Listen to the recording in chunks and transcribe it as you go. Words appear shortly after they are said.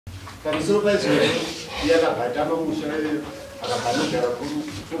pamusoro paizvozvo yakabhatama musha akabhanogara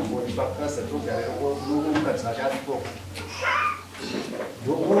kumboni pakasa togareko mukadzi wake aripo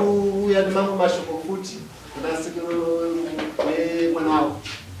ndokuuya nemamwe mashoko futi kuna sekuru wemwana wavo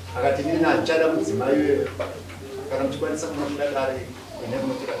akati nini achada mudzimai iwewe kana muchikwanisa kunokuda dare ine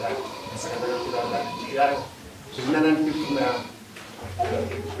munokuda dare saka ndakakuda dare zvirinana ndikufunga yangu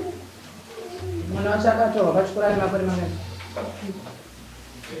mwana wacho akatorwa pachikora ane makore mangani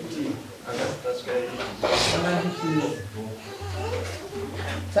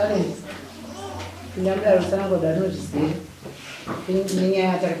talent kunyambira rusanangodwa rinozviziva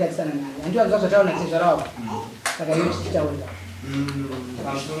nenyaya yatakatarisana nayo handiwanzwa zvataona tezvara wavo saka iyo chichitaurira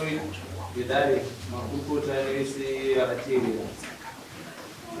pamusoro pedare makurukota ese akateerera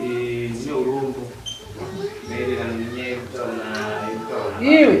dzine urombo maererano nenyaya yekutaura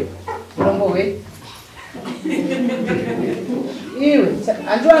iwe urombo hwe iwe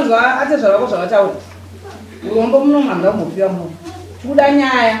handiwanzwa atezvara wako zvavataura urombo muno manga mumopiwa muno tikuda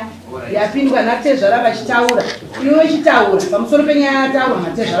nyaya yapindwa natezvara vachitaura iwe wechitaura pamusoro penyaya yataura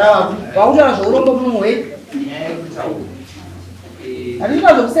natezvara wako wakutaura zveurombo muno hwe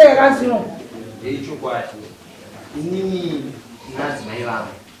handinoda zvokuseka kasi no chokwadi inini nadzimai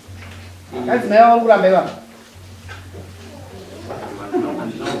vangu kadzimai wavo kuramba ivavo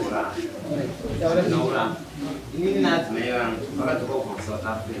inini nadzimai vangu vakadzoka kubva kusouth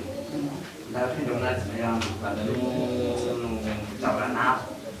africa ndakapinda kunadzimai vangu vandanotaura navo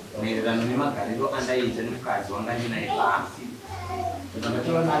maererano nemagariro andaita nemukadzi wanga ndinaye pasi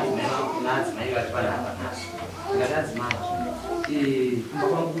ndakatova nadzimai vati vanhava nazo ndikati adzimai kumba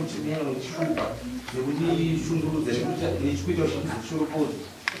kwangu kuti ndichikupa nekundishungurudza nechikuita zvishurukodzi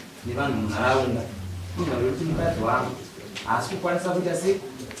nevanhu munharaunda kuzvaro kuti mukadzi wangu haasi kukwanisa kuita sei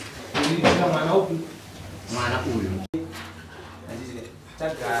kuririra mwana upi mwana uyu handiti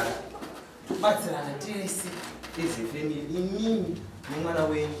tagara tobatsirana tese ezefemili imimi nemwana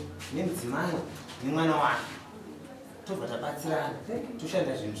wenyu nemudzimai nemwana wake tobva tabatsirana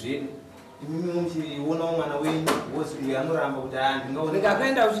toshanda zvinhu zvedu imimi muchionawo mwana wenyu uyo anoramba kuti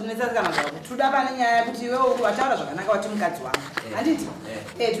ndingakuenda uchinetsa kana kuti toda pane nyaya yekuti iwe wataura zvakanaka wati mukadzi wangu handiti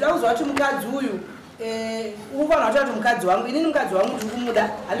toda kuzwa kuti mukadzi uyu unofanira kutaura kuti mukadzi wangu inini mukadzi wangu tiri kumuda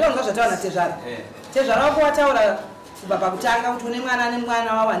handiwanzwa zvataura natezvara tezvara wako wataura kubva pakutanga kuti une mwana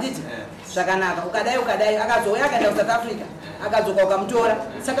nemwana wavo handiti zvakanaka ukadai akazouya akaenda kusouth africa akadzoka ukamutora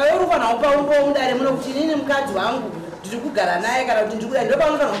saka iwe unofanira kupa umbo mudare muno kuti inini mukadzi wangu ndiri kugara naye kana kuti ndikuda ndo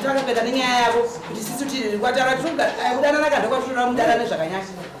paunofanira kutanga kuenda nenyaya yako kuti sisi tiri kwataura kudanana kandokwatoda mudara nezvakanyanya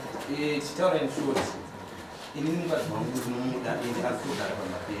tichitaura inshort inini mukadzi wangu ndinomuda ende asi kugara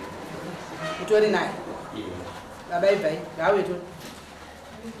pamaperi utori naye baba ibvai ngaawetori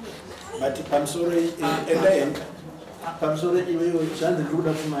but pamusoro endaenda pamusoro iweyo zvanzi ndiri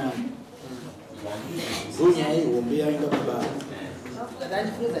kuda pfuma yangu ndonyaya ihombe yainga kubara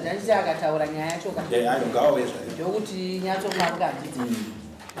ndandifunza ndanditi akataura nyaya yacho ayo ngawawezva ndokuti nyatsomwanga handiti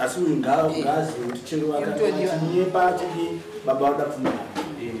asi uyu ngaazive kuti chero akatiye pachidi baba wada pfuma yangu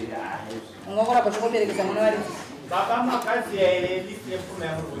ungakora pachokoberekesa mwana vari baba makadzi here ndisiye pfuma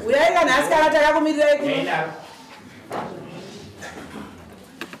yangu uyai kana asikana takakumirirai kuno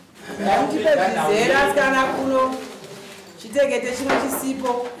ndamutipe zvizera asikana kuno chitekete chimwe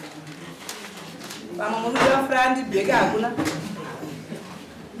chisipo pamwe muruda frandi bheka hakuna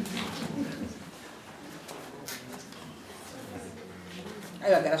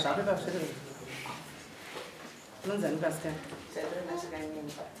aiwa gara zvapo pazvirero unonzani pasikana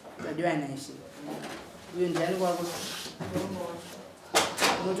tadiwa naishe uyo ndiani kwako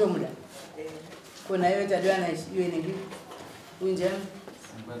unotomuda kona iwe tadiwa naishe iwe nengi uyu ndiani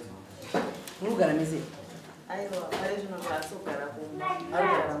muri kugara mese aiwa pari zvino vaasogara kumba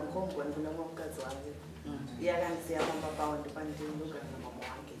arikugara mukomboni kuna mukadzi wangu iye akandisiya pamba pawo ndipandinogara namama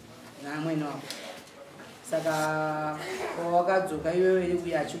wangu namwene wako saka wakadzoka iwewe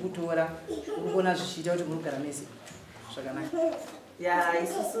uyo achikutora uri kuona zvichiita kuti muri kugara mese zvakanaka ya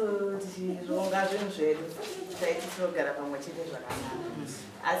isusu tichironga zvinhu zvedu taiti tinogara pamwe chete zvakanaka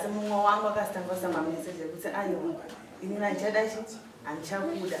asi mumwe wangu akasitangwasa mameseji ekuti aiwa inini handichada chiti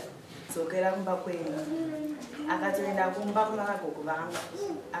handichakuda dzokera kumba kwenyu akatoenda kumba kuna vagogo vangu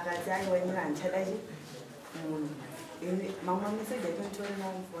akati aiwa inini handichada chiti munhu mamwe mameseji atonditori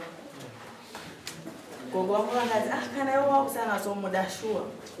naumvura gogo vangu vakati kana iwe wakusana somuda shuwa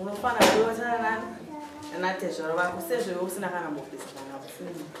unofanira kuotana nani natezvaro vako sezvo iwe usina kana mbobvisa kana pfuma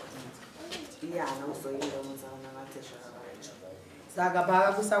iye haana kuzoenda muzauna natezvaro vacho saka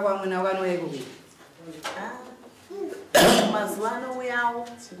paakakusa kwamwena wakanoyekuvi mazuva anouyawo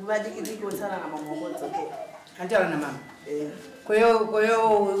nguva diki diki otsara namama okodzokera antaura namama koyo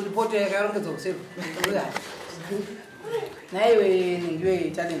uripo foto yakarongedzwa kusero. Naye ndiwe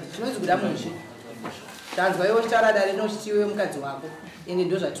talent. Chinonzi kuda mushi. Tanzwa iwe chara dare nochitiwe mukadzi wako. Ende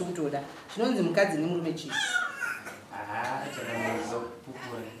ndo zvatiri kutoda. Chinonzi mukadzi nemurume chii? Chakanyazo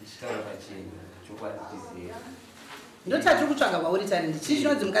kupura chitaura pachena. Chokwadi chiziva. Ndotati kutsvaga kwauri talent. Chii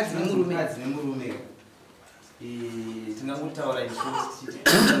chinonzi mukadzi nemurume? Mukadzi nemurume. Tingangotaura ichiti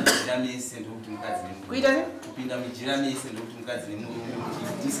mijira mese ndokuti mukadzi nemurume. Kuita sei? Kupinda mijira mese ndokuti mukadzi nemurume.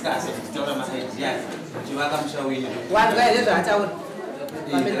 Discuss tichitaura maideas kuti vakamusha wini. Wanzwa here zvaataura.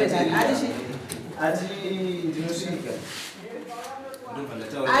 Pamberi petani. Ati ndinosvika.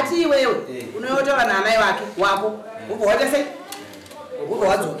 Ati iwewe unoyotaura naamai wako ubva waita sei? Ubva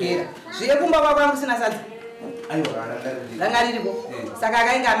wadzokera. Zviye kumba kwako angu sina sadza. Ranga riripo. Saka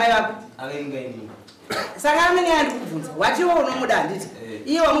akainga amai wako. Akainga ini. Saka amene andikubvunza. Watiwo unomuda handiti.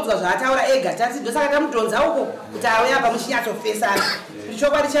 Iye wamudzwa zvaataura ega tati ndosaka tamudhonza uko kuti auya apa mushinyatsofesana.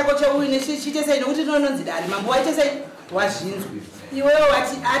 Chokwadi chako cheuyu nechite sei nokuti tinononzi dani mambo waite sei? Wazvinzwa. Iwewe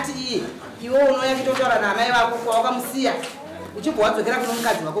ati iye iwe unouya kutotaura naamai vako kwawakamusiya uchibva wadzokera kuno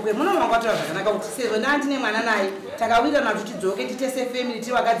mukadzi wako kwe muno mangwataura zvakanaka kuti sezvo ndandine mwana naye takawirirana kuti tidzoke titese family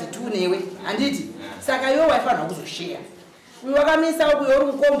tiri vakadzi tu newe handiti saka iwe waifanira kuzosheya uyu wakamisa uku uri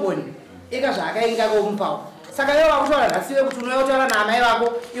mukomboni eka zvaakainga komupawo saka iwe wakutaura nhasiwe kuti unouya kutaura naamai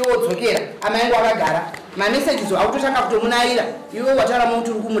vako iwe wodzokera amai angu akagara mamesejizo akutotanga kutomunayira iwe wataura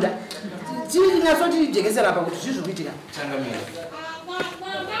mauti uri kumuda tinyatsotijekesera pa kuti zvizvi kuitika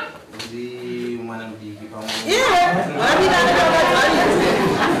mwana mudiki pamwana.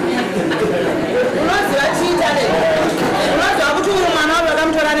 Unoziva chiita le. Unoziva kuti uri mwana wako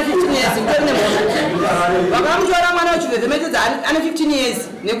wakamutora ane 15 years kutori nemhosva. Wakamutora mwana wechivezemetedza ane 15 years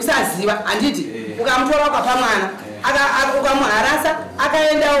nekusaziva handiti. Ukamutora ukapa mwana. Ukamuharasa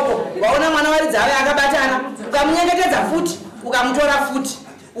akaenda uko. Waona mwana waridzi ave akabatana. Ukamunyengetedza futi. Ukamutora futi.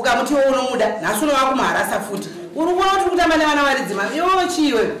 Ukamuti iwe unomuda. Nhasi unowakumuharasa futi. Uri kuona kuti kutamba nevana varidzi iwewe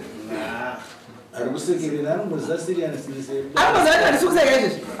chiiwe. Ari kusekerera anomboziva seriousness. Anomboziva kuti handisi kuseka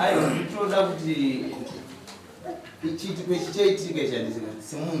izvezvi. Aiwa ndinoda kuti ichitiko chichaitika chandisi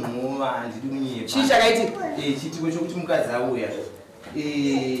semunhu handidi kunyepa. Chii chakaitika? Chitiko chokuti mukadzi auya.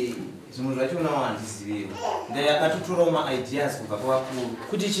 Zvimwe zvachona handizivewo. Ndakatotorawo maideas kubva kwavakuru.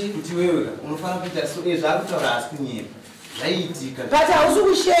 Kuti chii? Kuti wewe unofanira kuita so zvaakutaura hasi kunyepa. Zvaiitika. But hausi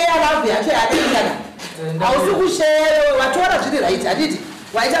kusheya lavhu yacho yakaingana. Hausi kusheya watora zviri right handiti.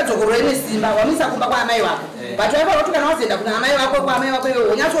 Waita dzokoro ine simba wamisa kumba kwaamai vako. But waiva kuti kana wazoenda kuna amai vako kwaamai vako iwe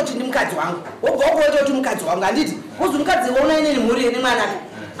unyatsoti ndi mukadzi wangu. Wobva wokuita kuti mukadzi wangu handiti. Kuzi mukadzi wona ine mhuri ine mwana.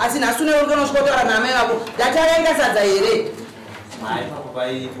 Asi nhasi unewe unosvikotaura naamai vako. Datarainga sadza here. Hai papo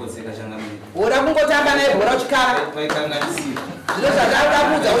paipodzeka changamiri. Woda kungotamba naye bhora uchikara. Paikanganisira. Zviro zvataura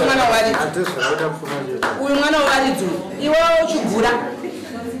kuudza uyu mwana waridzi. Uyu mwana waridzi iwe uchigura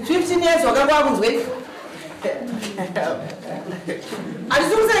 15 years wakanga wakunzwei.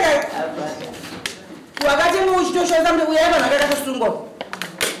 Handisi kuseka. Wakatenga uchitoshoza kuti uyai vanhu vakakatosungwa.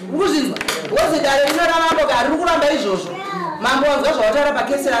 Ukuzvinzwa. Wozi dare rinorama boka riri kuramba izvozvo. Mambo wanzwa zvawataura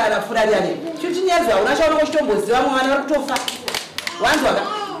pakesi rafurari yane. 15 years waunachaona kuchitomboziva mwana vari kutofa. Wanzwa ka?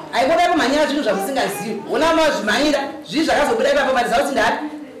 Aiboda kumhanyira zvinhu zvamusingazivi. Una mazvimhanyira zvivi zvakazobuda ipapo matiza kuti ndari.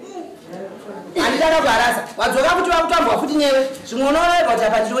 Handitaka kuharasa. Wadzoka kuti wakutambwa futi newe. Zvimwe unooneka kuti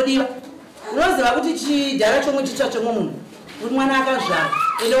apa ndinodiwa. Unoziva kuti chidhara chomwe chicha chomwe munhu. Uri mwana akazvara.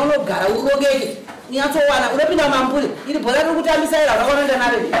 Ende unogara urongeke. Unyatsowana unopinda mumambure. Iri bhora riri kutambisa ira rakaonenda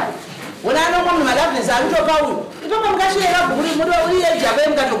nare. Una anomwe munhu madhafinesi aritopa uyu. Ipapo mukashiyeka bhukuri mudo uri ejaba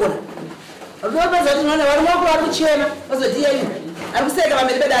mukatogona. Ndopedza kuti unoona vari mwako vari kuchema. Wazoti yei. Ari kuseka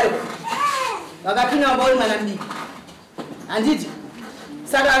pamberi pedare. Vakapinda mumba mwana mudiki. Handiti.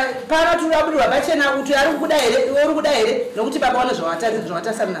 Saka pana turabudwa pachena kuti ari kuda here, iwe uri kuda here nokuti baba wana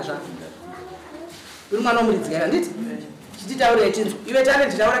zvawatarisana nazvo. Uri mwana womuridzi here handiti? Chititaurei tinzwa. Iwe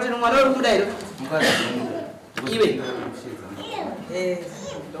talent taura tino mwana uri kuda here. Iwe.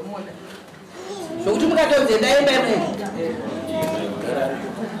 Ndomuda. Zvokuti mukatonzi ndaimba imwe.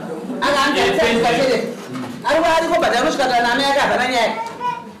 Akaangatsakachere. Ari kobhadha anosvikana naamai ake habva nanyaya.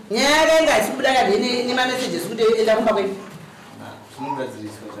 Nyaya yake inga isibuda kadhi nemamessages kuti enda kumba kwenyu.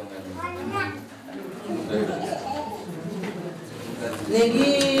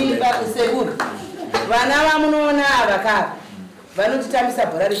 Sekuru vana vamunoona vakava vanotitambisa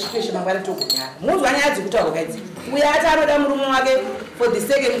bhora rechipeshe mangwana togonyara munzwa nyaya dzekutaura kaidzi uya ati anoda murume wake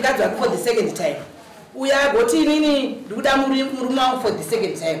mukadzi wake for the second time uya agoti inini ndikuda murume wangu for the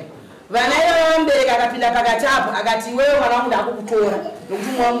second time vana ivo vamubereka akapinda pakati apo akati iwewe mwana wangu ndakukutora nokuti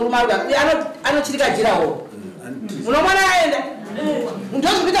murume wangu uya anochirika jirawo munomwana aenda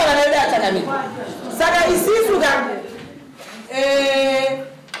ndozvikuita vana vedu atsangamiri saka isisu ka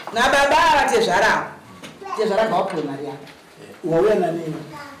nababa vatezvara ngawapuwe mari yako wauya nanini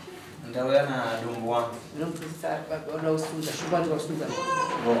ndauya nadombo wangu ndinomutusisaoda kusunza shukwandika kusunza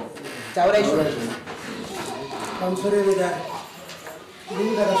taura izvo pamusorerera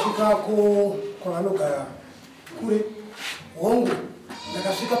inini ndakasvikako kwavanogara kure hongu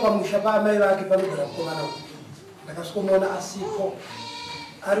ndakasvika pamusha paamai vake panogara mukomana ndakasvikomuona asipo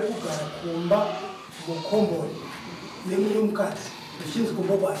ari kugara kumba mukomboni nemumwe mukadzi zvichinzi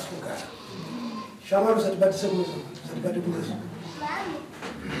kumboko asi kugara shamwari usatibatise kumeso usatibate kumeso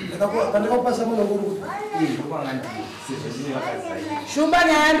pandakakupasa munongori kuti shumba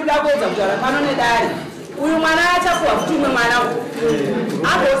nyaya ndoda kuedza kutaura pano nedare uyu mwana achapuwa futi umwe mwana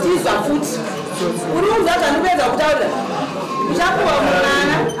agotizwa futi uri kunzwa zvandikuedza kutaurira uchapuwa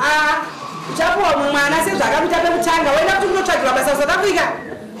mumwe mwana sezvakakuita pekutanga waenda kuti unotsvagirwa basa South Africa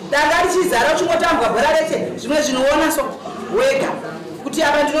danga richizara uchingotambwa bhora reche zvimwe zvinoona so wega kuti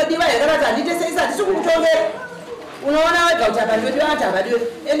apa ndinodiwa here kana kuti handite seisa handisi kukutongera unoona wega kuti apa ndinodiwa kuti apa ndiwe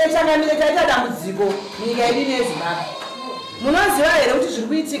ende changamire taita dambudziko munyika yedu nezimbabwe munoziva here kuti zviri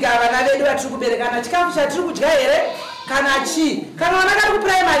kuitika vana vedu vatiri kuberekana chikafu chatiri kudya here kana chii kana vana kari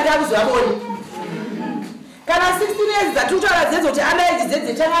kupuraimari kakuzvaboni kana 16 years dzatiri kutaura dzedzo kuti ana echi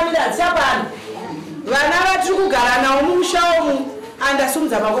dzedze changamire hadzichapani vana vatiri kugara navo mumusha omu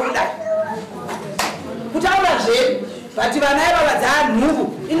andasumudza mako kudai kutaura zvedu vati vana ivava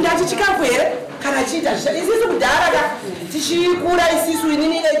dzaanhuku ini ndati chikafu here kana chiita isisu kudhara ka tichikura isisu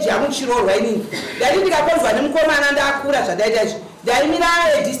inini eji yamuchirorwa inini ndati ndikakonzwa nemukomana ndakura zvadaita izvi ndaimira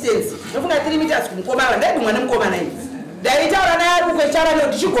distance nofunga 3 meters kumukomana ndaidumwa nemukomana iyi ndaitaura naye ari kukwetaura neo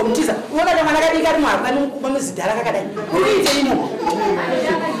ndichigomutiza unoona kamwana kadiki ari mwaruna nemuzidhara kakadai uriite imo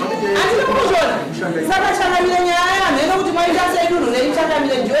handina kukuzvona saka changamire nyaya yamheno kuti mwaita seidunhu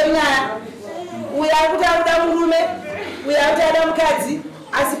neichangamire ndiyo nyaya uyo ari kuti akuda murume uyo ari kuti ada mukadzi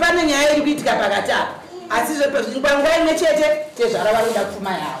asi pane nyaya iri kuitika pakati apa asi panguva imwe chete tezvara vari kuda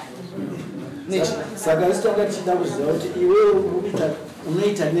pfuma yavo saka isi tonga tichida kuziva kuti iwewe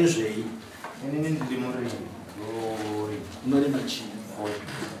unoita nezvei inini ndiri murimi unorima chii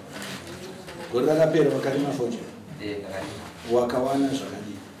gore rakapera wakarima foje wakawana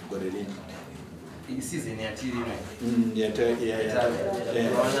zvakadii gore rino isizini yatiri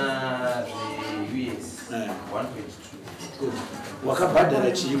inoyaona zve-US 1.2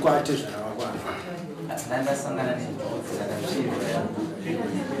 wakabhadhara chii kwate zvaravakwana ndandasangana nenjodzi dzakazvirira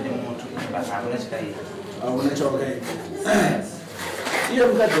nemoto hakuna chikaita hauna chawakaita iye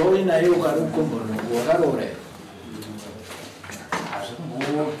mukadzi wauyi naye ukari kukomboni wakaroora here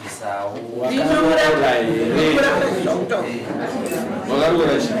hazvikumbobisawo wakaroora here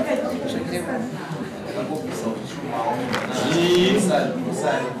wakaroora chii ndakambobisawo chichumawo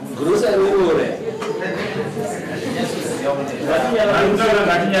grosari uroora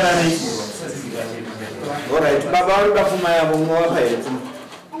Alright, baba wanoda pfuma yavo mwawapa here pfuma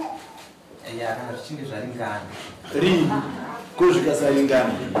kana zvichinge zvaringana rii kozvikasaringana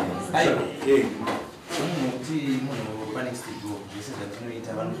kuti munhu panext door zvese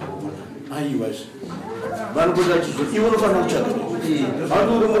zvatinoita vanozoona aiwazve vanopota chizo iwe unofanira kutsvaga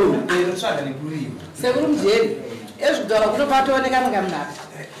vanoti uri murume notsvaga nekurima sekuri mujeri ezvikutaura kunopatooneka mungamunaka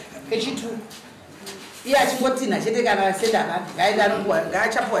kechitu iye achingotinha chete kana sendaka ngaenda anopuwa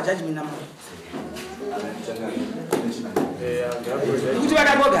ngaachapuwa judgment namunhu kuti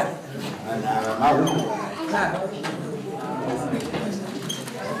vakambogara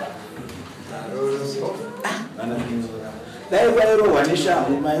dai vairohwa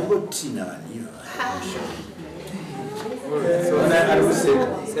neshamhu maingotinha vanhu iva ari kuseka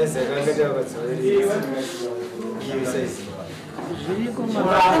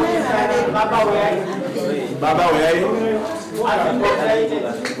baba uyai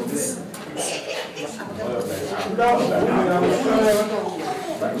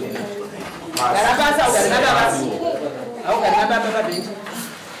garabasa ugari nababasi augari nababa pabhenji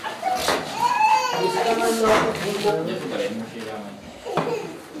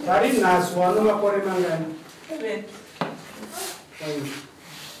vari nhasi wano makore mangani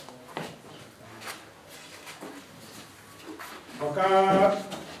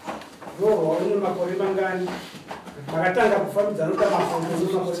wakarohwa une makore mangani makatanga kufambidzana kuda mafoto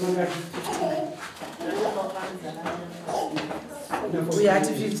une makore mangani uyo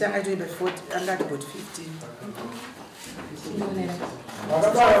ati 50 angatoimba 40 angati bot 15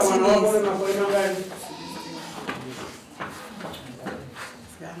 wakabara mwana wako une makore mangani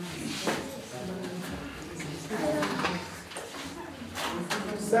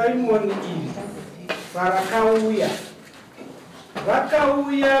Simon iyi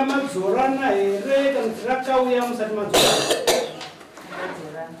vakauya madzorana here kana kuti rakauya musati madzorana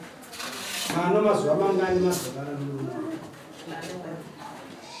Mano mazuva mangani mazorara nomurume wako?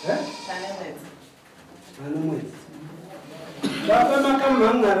 Mano mwedzi. Baba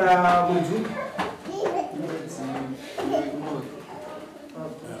makamhan'ara mwedzi upi?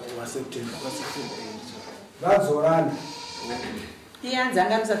 Vadzorana.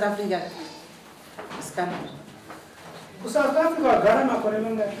 Iyanzanga muSouth Africa. Isikana. South Africa wagara makore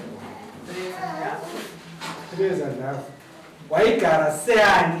mangani? 3.5. Waigara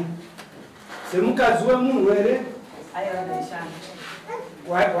seani? Semukadzi wemunhu here?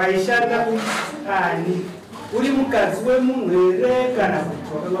 Waishanda kuani? Uri mukadzi wemunhu here kana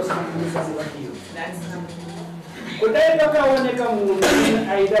kuti wakanga usina mubakiyo? Kudai pakaoneka munhu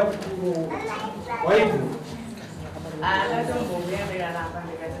aida kukurowa. Waibvuma?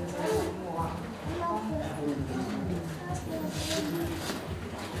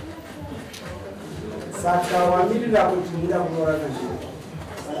 Saka wamirira kuti muda kuroorana ndiyo.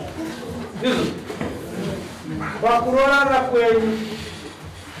 Ndizvo? Pakuroorana kwenyu,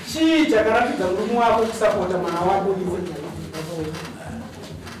 chii chakaratidza murume wako kusapota mwana wako iwe?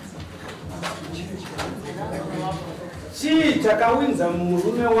 Chii chakawinza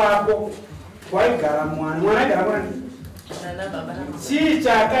murume wako waigara mwana aigara mwana? Chii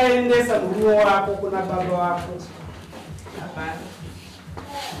chakaendesa murume wako kuna baba wako?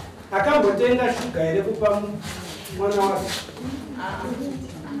 Akambotenga shuga here kupa mwana wako?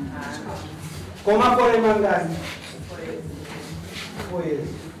 Komakore mangani? 4 years.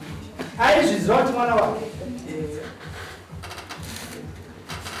 Aizviziva kuti mwana wako?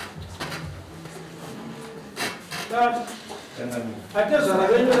 Atezvara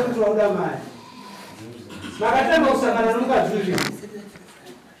venyu kuti wauda mari. Makatanga kusangana nomukadzi uyu.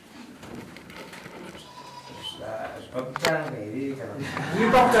 Pakutanga here kana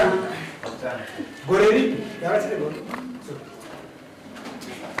Uri pakutanga? Gore ripi? Yakachire gore?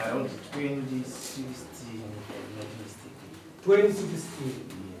 around 2016. 2016.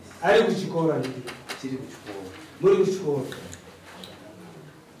 Ari kuchikora ndiki? Chiri kuchikora. Muri kuchikora.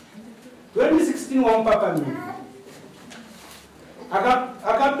 2016 wamupapa mimi.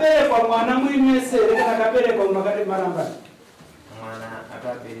 Akaberekwa mwana muri mese here kana akaberekwa makati marambasi? Mwana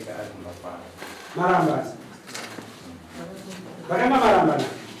akabereka ari mumapapa. Marambasi. Vakanga marambana?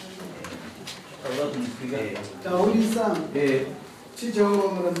 Taurisa.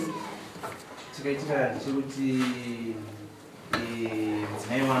 Chichaurongora. Chikaitika ndechekuti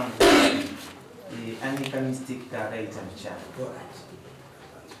mudzimai wangu ane kamistake kaakaita muchando.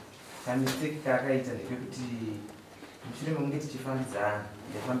 Kamistake kaakaita ndekekuti mushure mekunge tichifambidzana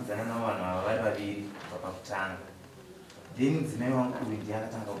navo vanhu ava vari vaviri pakutanga, then mudzimai wangu uyu ndiye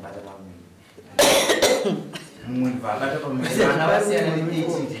akatanga kubata pamuviri. Mumwe ndibva abata pamuviri, vana vasiyana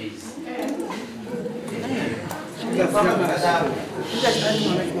ne18 days. Zvafamba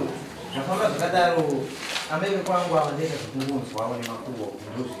zvakadaro, amai vekwangu ava ndaita zvekungonzwawo nemakuru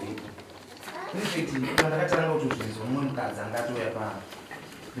ndozviripo. Infact kana ndakatanga kutozvinzwa mumwe mukadzi angatouya pa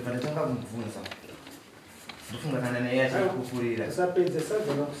ndibva ndatanga kumubvunza, ndofunga kana naye achikupurira.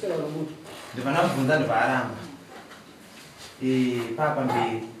 Ndibva ndamubvunza ndibva aramba. Papa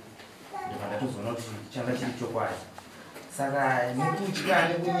mberi ndibva ndatozoona kuti changa chiri chokwadi. Saka nekutya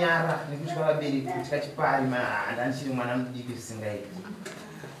nekunyara nekutya vabereki kutya chipari handandichiri mwana mudiki zvisingaiti.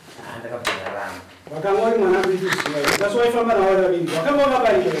 Ndakabva ndaramba. Wakanga uri mwana mudiki zvisingaiti. Kasi waifamba navo vaviri. Wakanga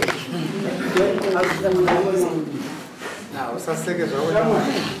wakabarika here? Usaseke zvako.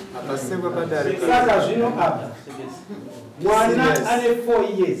 Apasekwe padare. Saka zvino apa mwana ane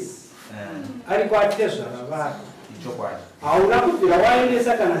 4 years ari kwatezvara vako. Ichokwadi. Hauna kubvira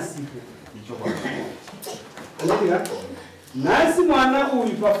waendesa kana sipo. Ichokwadi. Andika? Nhasi mwana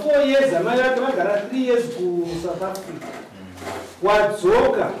uyu pa 4 years amai vake vagara 3 years kuSouth Africa.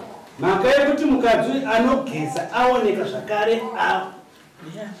 Wadzoka mhaka yekuti mukadzi uyu anogeza aoneka zvakare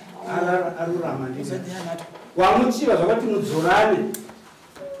arurama ndizvo. Wamuchiva zvakati mudzorane.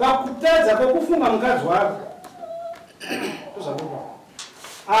 Pakutadza kwekufunga mukadzi wako.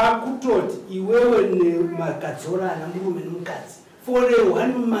 Akutoti iwewe nemakadzorana murume nomukadzi for a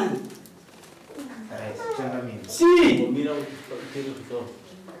 1 month. Chii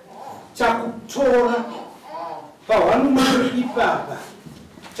chakutora pa1 month ipapa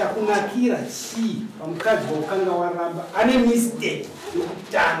chakunakira chii pamukadzi waukanga waramba ane mistake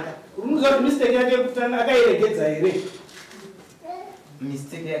yokutanga? Unoziva kuti mistake yake yokutanga akairegedza here?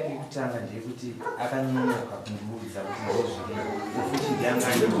 Mistake yake yokutanga ndeyekuti akanonoka kundiudza kuti ndozviri ufuti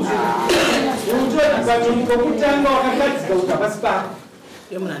ndiangani. Unototi pachombo kokutanga wakagadzika kuti hapasi pako.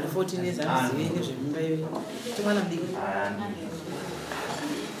 Munhu ane 14 years anozive nezvemimba iyoyi. Kuti mwana mudiki.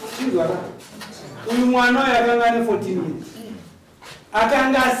 Chizwa uyu mwana uyu akanga ane 14 years.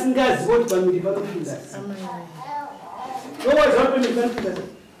 akanga asingaziva kuti pamiri panopinda nowaiziva pamiri panopinda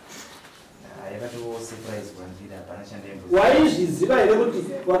waizviziva here kuti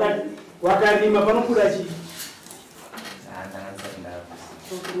wakarima panobuda chii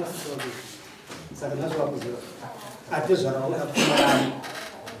saka nazvakuziva atezvaraakakumarani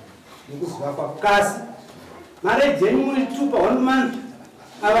nekuziva kwako kasi mari dzeni muri 2 pa 1 month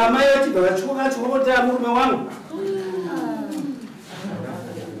ava amai vachibva vachikokachikokota murume wangu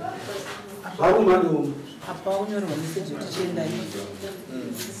varumadomo apa unyorwa meseji tichienda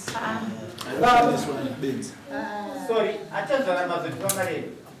sorry achazara mazotipangare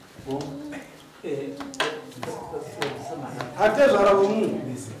atezvara vomunhu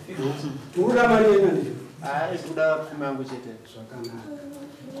muruda mari yenyu kuda pfuma yangu chete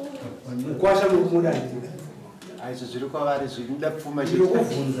mukwasha mumuda aizvo zviri kwavari zvinoda pfuma zviri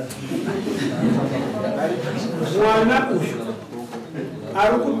kubvunza mwana uyu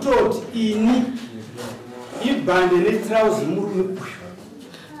ari kutoti ini ibhande netrauzi murume uyu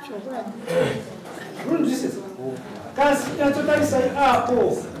runzwisisa kasi yatotarisai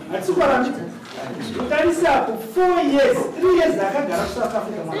apo hatisikuvarambiko totarisi apo 4 years 3 years akagara kusouth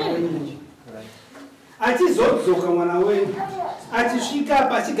africa mwana wenyu achizodzoka mwana wenyu achisvika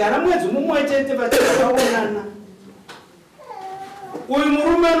apa achigara mwedzi mumwe chete vachikaonana uyu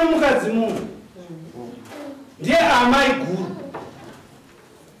murume nomukadzi mumwe ndiye amai guru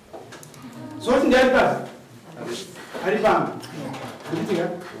zoti ndiari pasi ari pamba ndiitika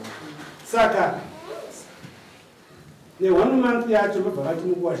saka ne1 month yacho mabva vati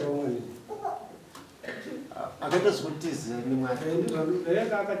mukuwasha umwe akaita zvekutizira nimwaka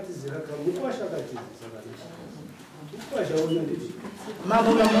akatizira mukuwasha akatizisa mukuwasha umwe nditi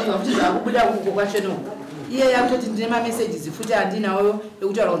mambo kuti zvakubuda uko kwacheno iye yakutoti ndine mameseji futi handinawo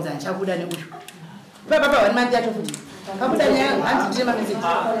ekutaura kunzi andichabuda neuyu papa 1 month yacho futi kabuda nyaya handi ndine mameseji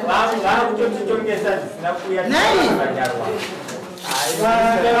vakutotitongesa zvisina kuya naye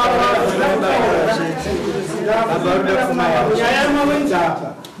nyaya mawenzi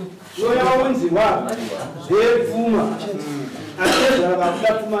apa yoya wawenziwa zvepfuma atezvara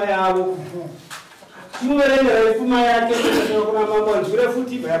vakuda pfuma yavo timuverengera ipfuma yake kuna mambo nzvire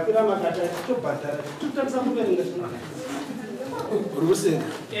futi ibva yapira makata titobhadhara tototangisa kuverenga rusenga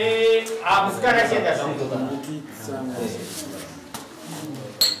musikana chienda zvangu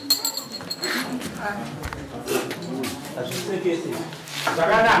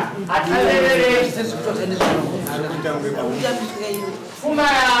zvakanaka atarerere pfuma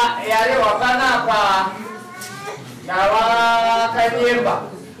yarehwa panapa navakanyemba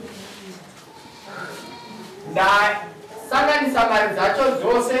ndasanganisa mari dzacho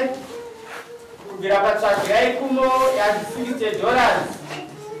dzose kubvira patsvaga yaikumo $60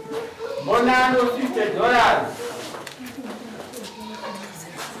 mbonano $50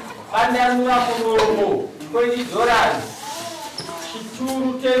 bandanura kumuromo $20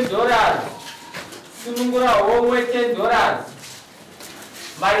 chituru $10 sunungura homwe $10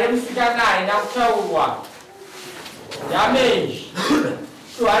 mari yemusikana haina kutaurwa damage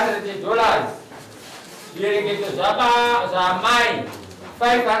 $200 zviregeto zvamai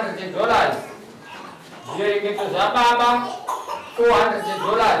 $500 zviregeto zvababa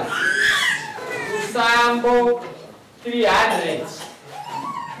 $400 kusambo $300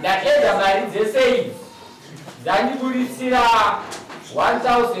 ndaedza mari dzese idzi dzandiburitsira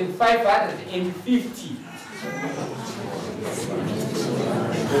 $1,550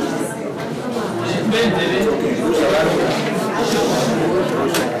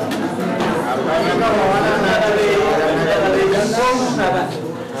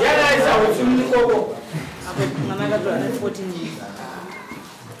 yanaisa kuti mukoko mwana akatora 14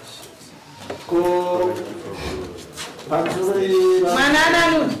 ko pamusoro mwana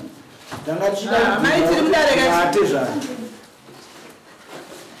ananu maitiri mudareka atezvara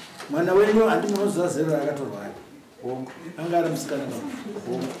mwana wenyu handimunoziva zero rakatorwa anga ari musikana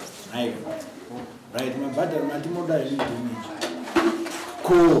naye right mabhadharo matimoda imidimiji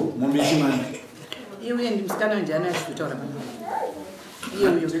ko mombe chimana iye uye ndi musikana wenjani achitotaura iye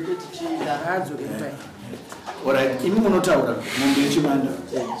uyo adzoke kutai alright imi munotaura mombe yechimanda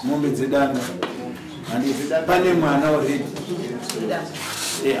mombe dzedanga pane mwana already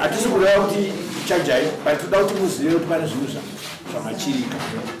hatisi kureva kuti chajai but toda kuti muzive kuti pane zvinhu zvamachirika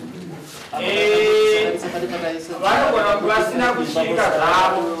vanogona kuti vasina kuchirika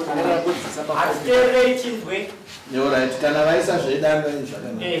zvavo hatiteerei chindwe alright kana vaisa zvedanga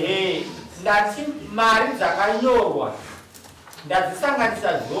zvakanaka ndati mari dzakanyorwa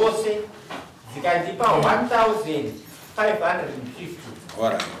ndadzisanganisa zvose dzikandipa $1,550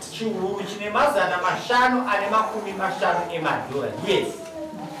 chiuru chine mazana 5 ane makumi 5 emadhora. Yes.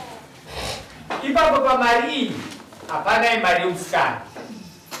 Ipapo pamari iyi hapana mari yemusikana.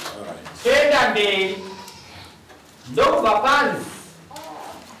 Toenda mberi ndokubva panzi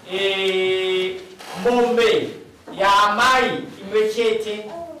mombe yaamai imwe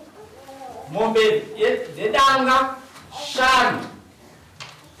chete, mombe dzedanga 5,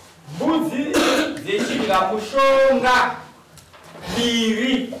 mbudzi dzechidya mushonga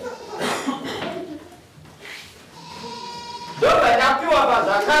 2. ndobva ndapiwa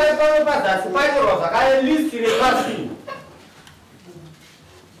pazvakare pano pazasi panyorwa zvakare listi repasi.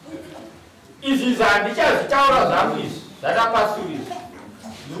 Izvi zvandichazvitaura zvangu izvi zvatapasurizva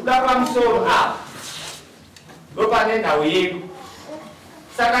ndikuda pamusoro apa ndopane nhau yedu.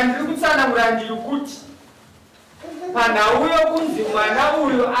 Saka ndiri kutsanangura ndiri kuti panhau yokunzi mwana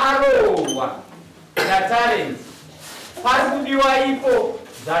uyu aroorwa natalenti pari kudiwa ipo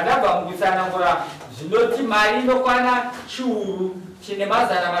zvandabva mukutsanangura zvinoti mari inokwana chiuru chine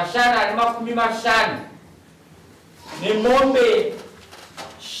mazana 5 ane makumi 5 nemombe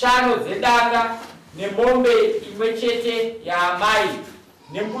 5 dzedanga nemombe imwe chete yaamai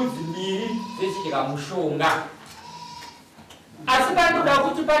nembudzi 2 dzechidya mushonga. Asi panoda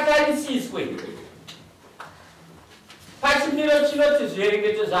kuti patarisiswe pachimiro chinoti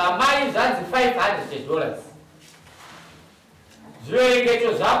zviverengeto zvaamai zvanzi $500,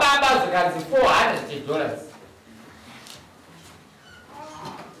 zviverengeto zvababa zvikanzi $400,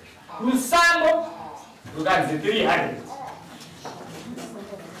 rusambo rukanzi $300.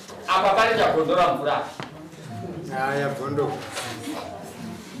 Apa pane chagondora mvura.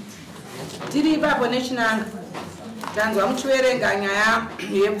 Tiri ipapo nechinanga tanzwa muchiverenga nyaya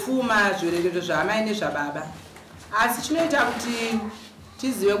yepfuma, zviverengeto zvaamai nezvababa, asi chinoita kuti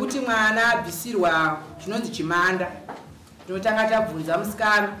tizive kuti mwana abvisirwa chinonzi chimanda. Tinotanga tabvunza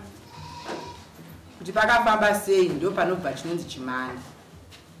musikana kuti pakafamba sei, ndio panobva chinonzi chimanda.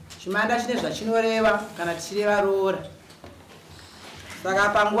 Chimanda chine zvachinoreva kana tichireva roora. Saka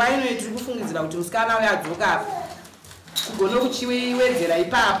panguva ino tiri kufungidzira kuti musikana uyu adzoka kugona kuchiwedzera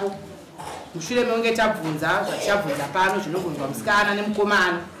ipapo mushure mekunge tabvunza zvatichabvunza pano zvinobvunzwa musikana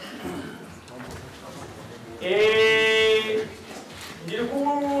nemukomana. Ndiri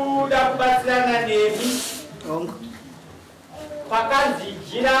kuda kubatsirana nemi. Pakanzi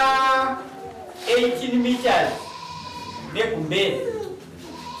jira 18 meters negumbezi,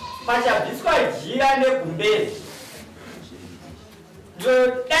 pachabviswa jira negumbezi.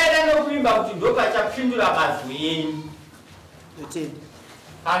 Ndodaira nokuvimba kuti ndo pachapindura mazwi enyu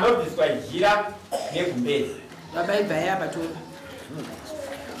panobviswa jira negumbezi. Vabaibhaya patori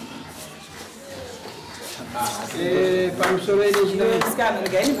pamusoro inosikana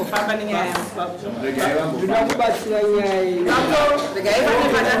rega inibofamba nenyaya ndoda kubatsira nyaya rega ipane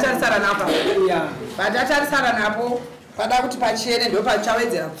patatarisana napo patatarisana napo pada kuti pachene ndo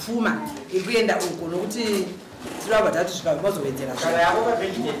pachawedzera pfuma iri kuenda uko nokuti tirabva tati zvikazowedzera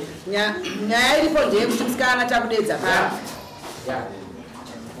nyaya iripo ndeyekuti musikana takudedza pano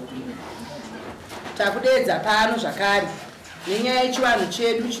takudedza pano zvakare nenyaya yechivanhu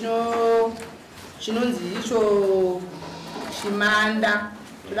chedu chinonzi icho chimanda.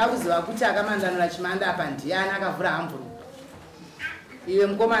 Toda kuziva kuti akamandanura chimanda apa ndiani akavhura hamburuku. Iwe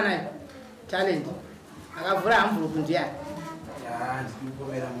mukomana talent akavhura hamburuku ndiani?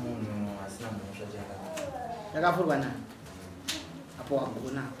 Ndikukomera munhu asina mhosva chakavhura. Yakavhurwa nani? Apo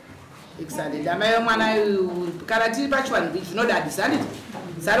wagona. Excellent. Amai mwana kana tiri pachivanhu ichi zvinodadisa handiti?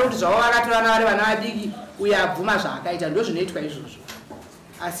 Sare kuti zvavo vakatora navari vana vadiki uye abvuma zvaakaita ndo zvinoitwa izvozvo.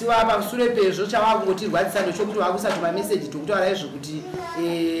 Asi wapa sure pezvo chavakungotirwadzisa ndochokuti wakusatuma message tokutaura izvo kuti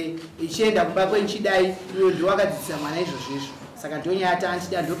ichienda kumba kwenchidai uyo ndio wakadzidzisa mwana izvozvo izvo. Saka ndio nyaya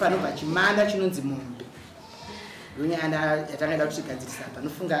tanchida ndo panobva chimanda chinonzi mombe. Ndio nyaya yatangaida kuti tigadzirisa apa.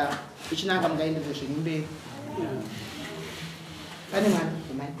 Nofunga ichinanga mungaenderere zvenyu mberi. Pane mwana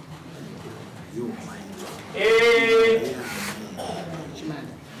kumai.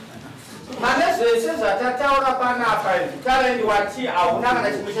 Chimanda. Mane zvese zvatataura panapa talent wati hauna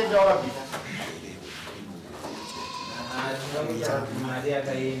kana chimwe chachaura pita. Mari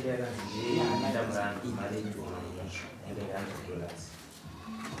yakaendera ndiita murandu mari itoma $100.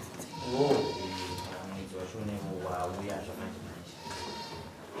 Mwedzi wacho wauya zvamanje.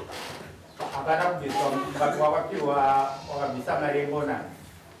 Hapana kubviswa mubati wakapiwa wakabvisa mari yembonani.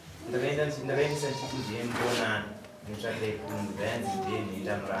 Ndakaendesa chikudziye mbonani mutsvake kunhu zvayanzi ndiye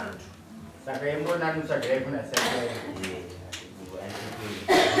ndiita murandu. Saka yembonani mutsvagai kuna sai.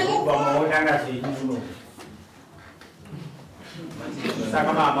 Vamaonana zvenyu muno.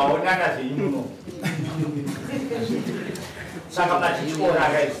 Saka mamaonana zvenyu muno. saka machikora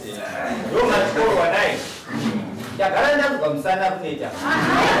guys ndo machikora wadai chagara ndazwa musana kunoita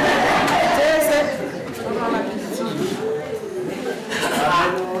tese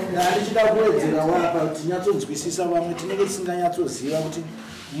ndichida kuwedzera wapa kuti tinyatsonzwisisa vamwe tinenge tisinganyatsoziva kuti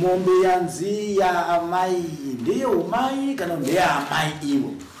mombe yanzi yaamai ndeyeumai kana ndeyaamai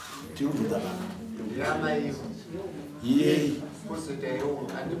ivo tinobvunza Yamai. ye Kusuteo,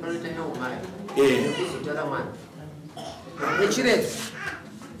 andipaleta yeumai. Kusutela mwana. echiredzo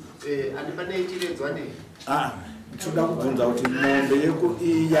Andipane echiredzo andi. toda kubvunza kuti mombe yeku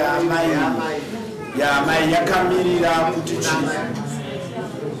yaamai yakamirira kuti chii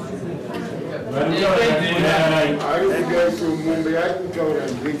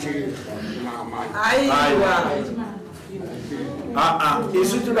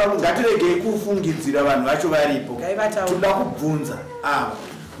isu toda ngatiregei kufungidzira vanhu vacho varipo toda kubvunza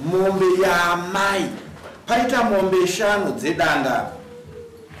mombe yaamai paita mombe 5 dzedanga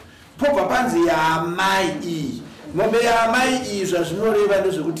pobva panzi yaamai iyi mombe yaamai iyi zvazvinoreva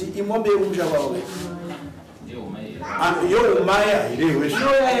ndezvekuti imombe yekumusha kwavo yeumai hairehwe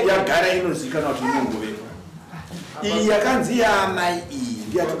yagara inozikanwa kuti inongove iyi yakanzi yaamai iyi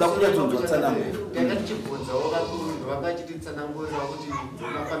ndiyatoda kunyatsonzwa tsanangura Ndakachibvunzawo vakuru vakachititsanangurira kuti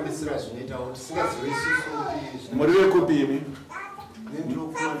vakafambisira zvinoitawo tisingazivi isusu kuti muri vekupimi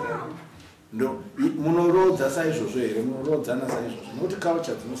nendinofunga ndo munorodza saizvozvo here munorodzana saizvozvo nokuti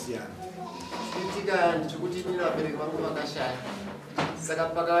culture dzinosiyana itika ndichikuti inini vabereki vangu vakashaya saka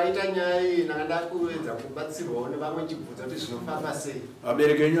pakaita nyaya iyi ndanga kuedza kubatsirwawo nevamwe chibvunza kuti zvinofamba sei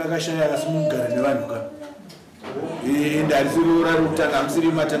vabereki venyu vakashaya asi mugara nevanhu ka ndarisi roorano kutanga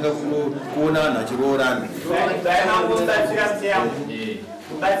hamusiri matanga kuona vanhu vachiroorana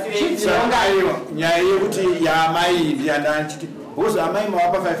nyaya yekuti yaamai ndiyandanchiti bhozi amai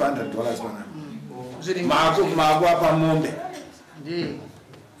mavapa $500 pana mako apa mombe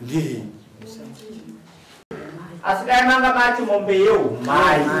ndii asi dai manga mati mombe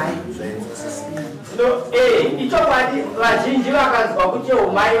yeumai ichokwadi vazhinji vakanzwa kuti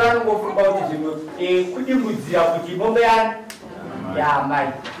yeumai vanongofunga kuti zvimwe kudimbudzira kuti mombe yani yaamai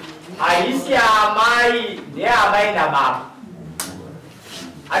haisi yaamai neyaamai nababa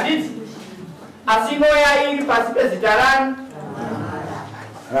handiti asi inoya iri pasi pezita rani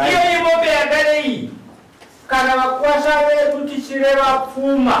iyo imombe yakare iyi kana vakwasha vedu tichireva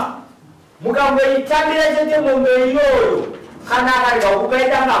pfuma mukangoitambira chete mombe iyoyo kana akarega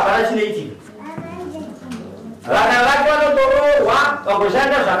kukaitanga hapana chinoitika vana vake vanotoroorwa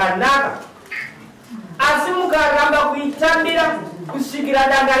vagoshanda zvakanaka asi mukaramba kuitambira kusvikira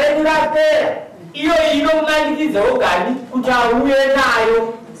danga renyu rapera iyo inomumanikidzawo gani kuti auye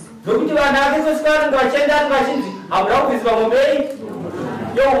nayo nokuti vanhu vake sosika vanenge vachienda vachinzi hamuda kuiswa mombe iyi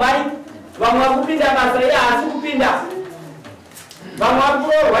yeumai vamwe vakupinda basa iye haasi kupinda vamwe vari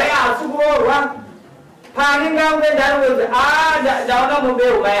kuroorwa iye haasi kuroorwa panenge amwe ndanokuti ndaona mombe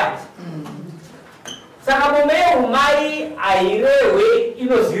yeumai apa saka mombe yeumai hairehwe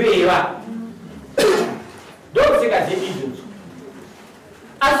inozireva ndokusika zvedu izvozvo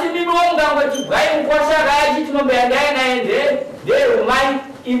asi ndinongangoti bwai mukwashaka yachiti mombe yandainaye ndeyeumai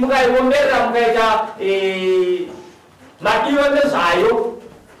imukaiomberera mukaita madiyo nezvayo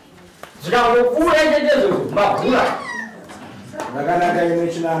zvikangokura chetezo mabhura nakanaka ine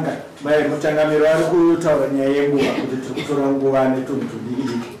chinanga mai mutangamiro ari kutaura nyaya yenguva kuti tiri kutora nguva netunhu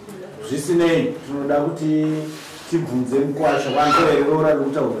tudikidiki zvisinei tinoda kuti tibvunze mukwasha wanzoerora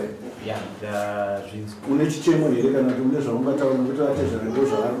rokutaura une chichemo here kana kuti une zvaungataura nokuti vatezvara ndo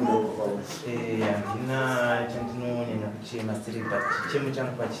zvavari kundauka kwavo handina chandinonyanya kuchema siri but chichemo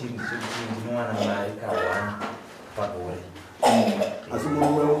changu pachiri ndechekuti ndinowana mari kahwana pagore asi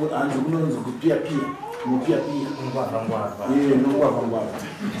hanzi kunonzi kupiyapiya mupiyapiya nongwavangwava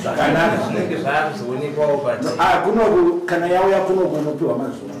zvakanaka zvinenge zvaakuzoonekwawo kunoku kana yauya kunoku unopiwa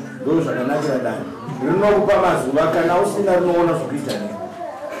mazuva ndo zvakanakira dani rinokupa mazuva kana usina rinoona zvokuita nei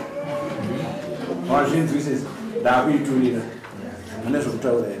wazvinzwisisa ndakuiturira mune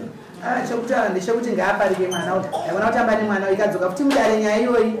zvokutaura here chokutaura ndechekuti ngaaparike mwana kuti haikona kutamba nemwana ikadzoka kuti mudare nyaya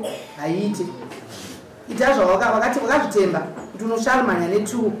iyoyi haiiti ita zvawakazvitemba kuti unosharumanya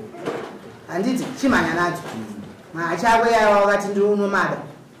netuo handiti chimhanya nacho machakwe yaiwa wakati ndi unomada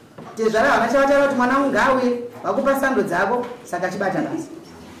tezvara vana chavataura kuti mwana ungu ngauye wakupa sando dzako saka chibata basi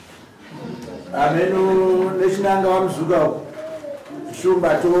ameno nechinanga wamuzukawo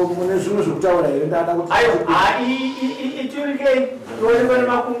shumbato mune zvimwe zvokutaura here ndada kuti ayo iturikei tionekwe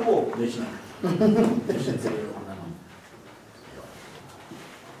nemakungo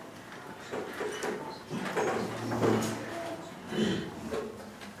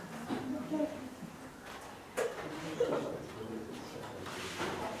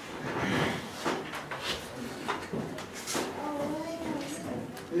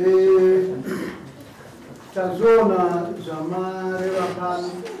tazona zvamareva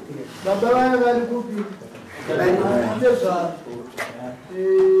pano baba vaya vari kupi ndezva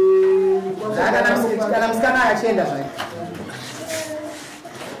kana musikana achienda zvake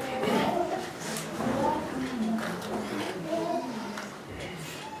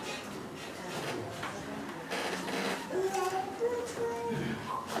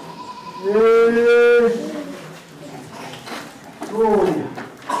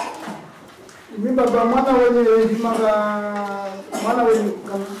imi baba mwana wenyu mwana wenyu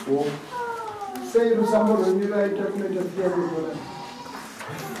sei rusambo rwenyu raita kunoita pia kuzora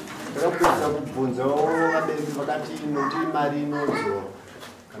ndakapedza kubvunzawo vabereki vakati noti mari inodzora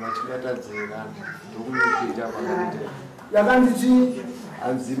kana chikatadzera ndokuita kwakaita yakanditi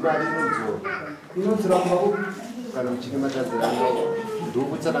hanzi mari inodzora inodzora maupi kana uchine matadzera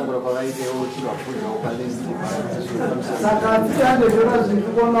ndokutsanangura kwavaitewo chivabvunzawo palesti saka tiandezvona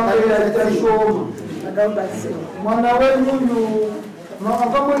zvindikonaaita shoma mwana wenyuyu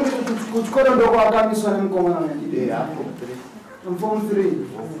makamboende kuchikoro ndokwakamiswa nemukomana wendi form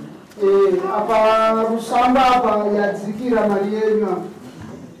 3 apa rusamba apa yadzikira mari yenyu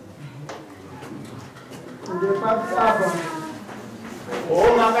ndepapa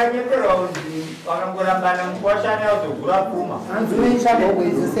makanyeperwa kuti vakangorambana mukwashani yazogura pfuma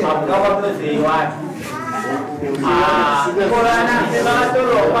aukawapozeiwati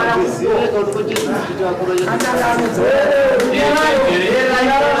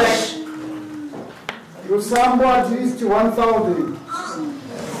rusambo at least 1000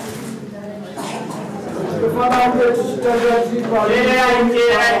 tofana kunge tichitandatipa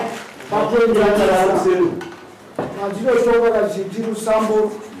andinoshova kazhinji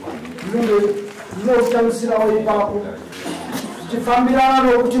rusambo ndinoushamisirawo ipapo tichifambirana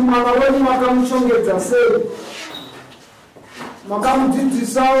nokuti mwana wenyu makamushongedza sei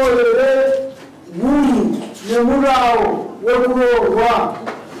makamudzidzisawo here hunhu nemurawo wekuroorwa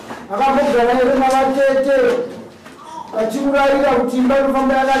akambogara here navatete vachiurayira kuti imba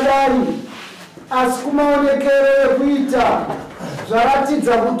inofamba yakadai asi kumaonekero ekuita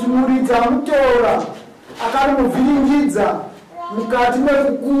zvaratidza kuti muri dzamutora akarimuvhiringidza mukati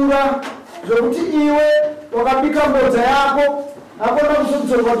mekukura zvokuti iwe wakabika mbodza yako akona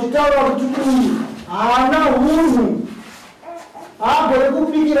kuzodzorwa uchitaura kuti uyu haana hunhu haagone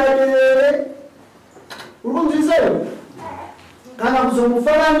kubikira derere uri kunzwisei kana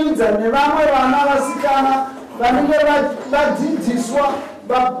kuzomufananidza nevamwe vana vasikana vanenge vadzidziswa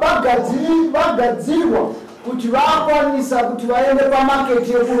vagadzirwa kuti vakwanisa kuti vaende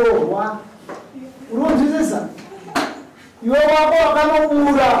pamaketi yekuroorwa uri kunzwisisa iwe wako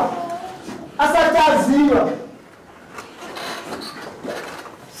wakanobuura asati aziva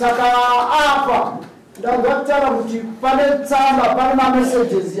saka apa ndangakutara kuti pane tsamba pane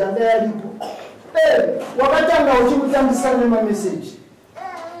mamessages yanga yaripo wakatanga uchimutambisa nemameseji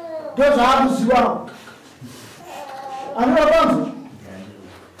ndo zvaakuzivawo andinopanzo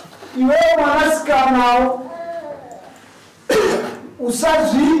iwewo mwanasikanawo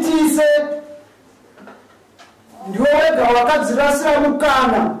usazviitise ndiwe wega wakadzirasira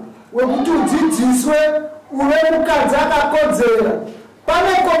mukana wekuti udzidziswe uve mukadzi akakodzera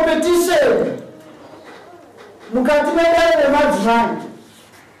pane competition mukati medare remadzimai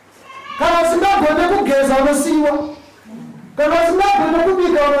kana usingagone kugeza unosiyiwa kana usingagone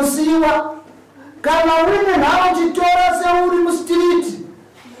kubika unosiyiwa kana uine nharo chitora seuri mustriti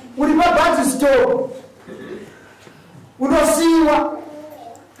uri pabhazi store unosiyiwa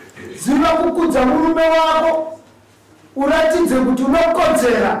ziva kukudza murume wako uratidze kuti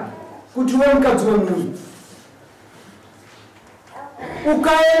unokodzera kuti uve mukadzi wemunhu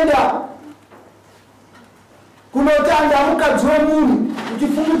ukaenda kunotanda mukadzi wemunhu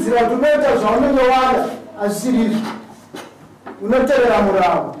uchifungidzira kuti unoita zvaunenge wada azvisiriri unotevera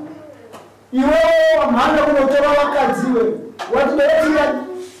muravo iwewo mhanda kunotora vakadziwe watideetira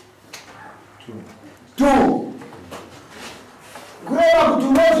 2 kureva kuti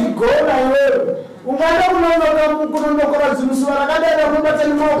unozvigona iwewe ungaenda kunondokora zimusuva rakadaira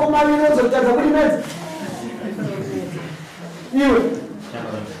kunobatani maoko maviri ozotadza kurimedza iwe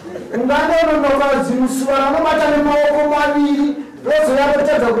ungaenda kunondokora zimusuva ranobata nemaoko maviri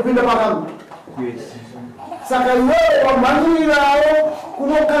rozoyatotadza kupinda pakamwe saka iwewe wamhanyirirawo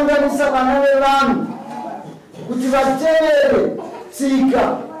kunokanganisa vana vevanhu kuti vatevere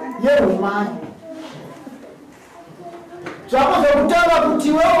tsika yerumai zvako zvokutanga kuti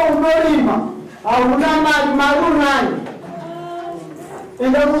iwewo unorima hauna mari unayo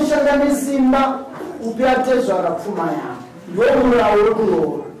enda unoshanda nesimba upe atezvara pfuma yako ndo murawo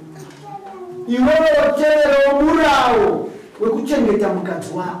wekuroora iwewo teverawo murawo wekuchengeta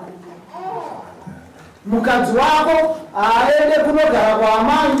mukadzi wako. Mukadzi wako aende kunogara kwa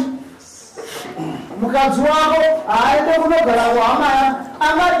amai. Mukadzi wako aende kunogara kwa amai,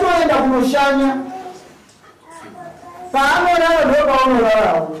 angatoenda kunoshanya. Paanodaro ndo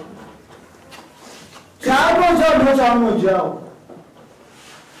paunorarawo. Chaanonja ndo chaanojawo.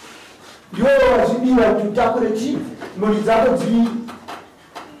 Ndiwo wachidiwa kuti utakure chii mhuri dzako dziviri.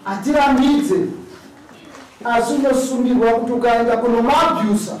 Atirambidze asi unosungirwa kuti ukaenda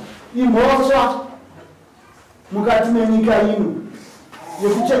kunomabvyusa imhosva mukati menyika ino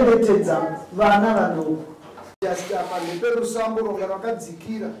yekuchengetedza vana vadoko. Apa ndeperusambo ronga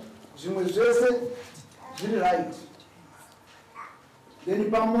rakadzikira zvimwe zvese zviri right.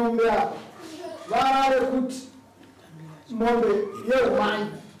 Then pamombe apa varare kuti mombe yeumai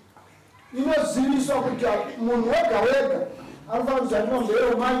inoziviswa kuti munhu wega wega anofanira kuziva kuti mombe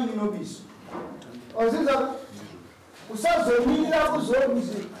yeumai inobiswa. Oziva usazomirira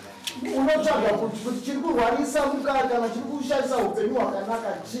kuzonzi unotsvaga kuti chiri kurwarisa mukati kana chiri kushaisa upenyu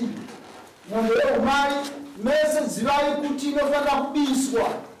hwakanaka chii. Mombe yeumai mese zivai kuti inofanira kubiswa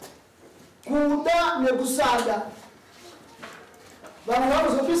kuda nekusada. Vanhu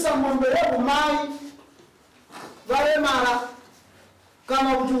vanozobisa mombe yeumai varemara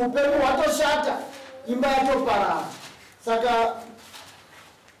kana kuti upenyu hwatoshata, imba yatoparara. Saka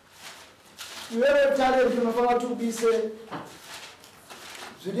iwewe talenti unofanira kuti ubise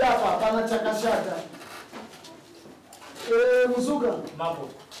zviri apa, hapana chakashata. Muzuka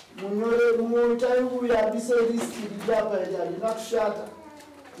munyore uya abise listi riri apa harina kushata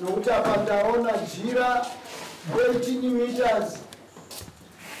nokuti apa ndaona jira 18 meters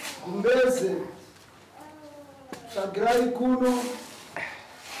kumbeze tsvagirai kuno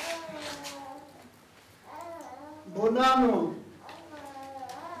bonano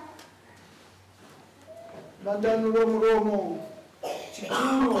dandanuro muromo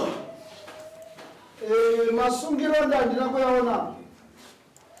chikuru. Masungiro ndandina kuyaona.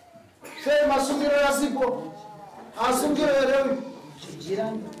 Sei masungiro yasipo? Asungiro ere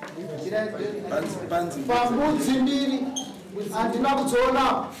pambudzi mbiri handina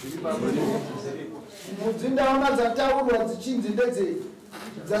kudziona. Mudzi ndaona dzataurwa dzichinzi ndedzei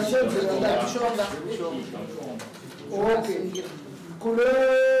dzashedzera ndashonga. Okay. Kune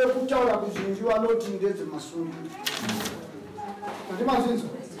kutaura kuzhinji vanoti ndedze masungiro. Ndimazvinzwa?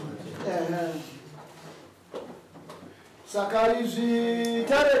 Saka izvi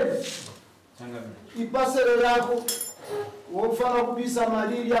taredi ipasere rako wofanira kubisa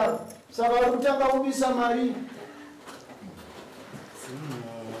mari iri apo. Saka uri kutanga kubisa mari.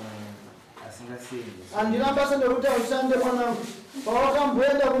 Handina basa nekuti ushande mwanangu.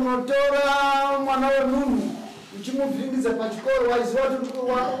 Pawakamboenda kunotora mwana wemunhu uchimubvingidza pachikoro waiziva kuti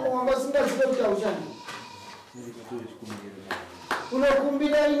wanga usingazive kuti aushande.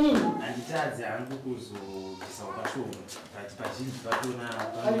 Unokumbira inini? Handitadzi hangu kuzobvisa wakashoma but pazhinji patona.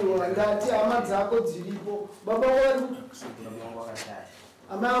 Aiwa ngati hama dzako dziripo. Baba vari kupi? Baba wangu wakashaya.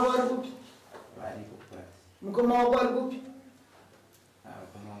 Amai vako vari kupi? Variko kupasi. Mukoma wako vari kupi?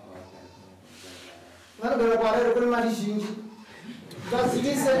 Mukoma wangu wakashaya. Vanogara kwarere kune mari zhinji.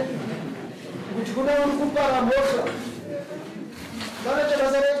 Ngazivise kuti kune uri kupara mhosva. Vanoita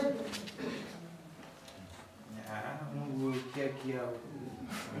basa rei?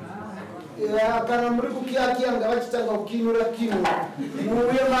 Kana muri kukiakia ngavachitanga kukinura kinura.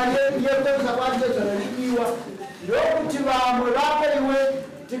 Muuye mari yekutenza kwatedzana ribiwa. Ndokuti vamwe vape iwe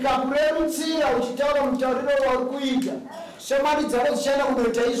tikakurerutsira uchitaura mutauriro wauri kuita. Shamwari dzako dzichanda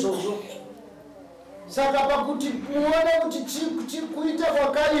kunoita izvozvo. Saka pakuti muone kuti kuita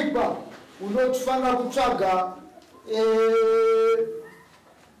kwakaipa unofanira kutsvaga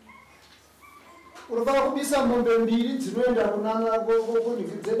unofanira kubisa mombe mbiri dzinoenda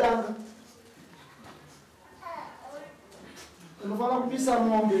kunhiki dzedanga. Unofanira kubisa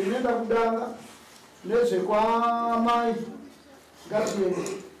mombe inoenda kudanga nezvekwamai ngatiende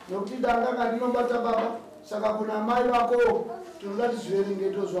nokuti danga kandinobata baba. Saka kuna mai vako tinoda kuti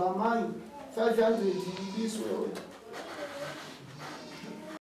zviverengeto zvamai 500 ibiswewe.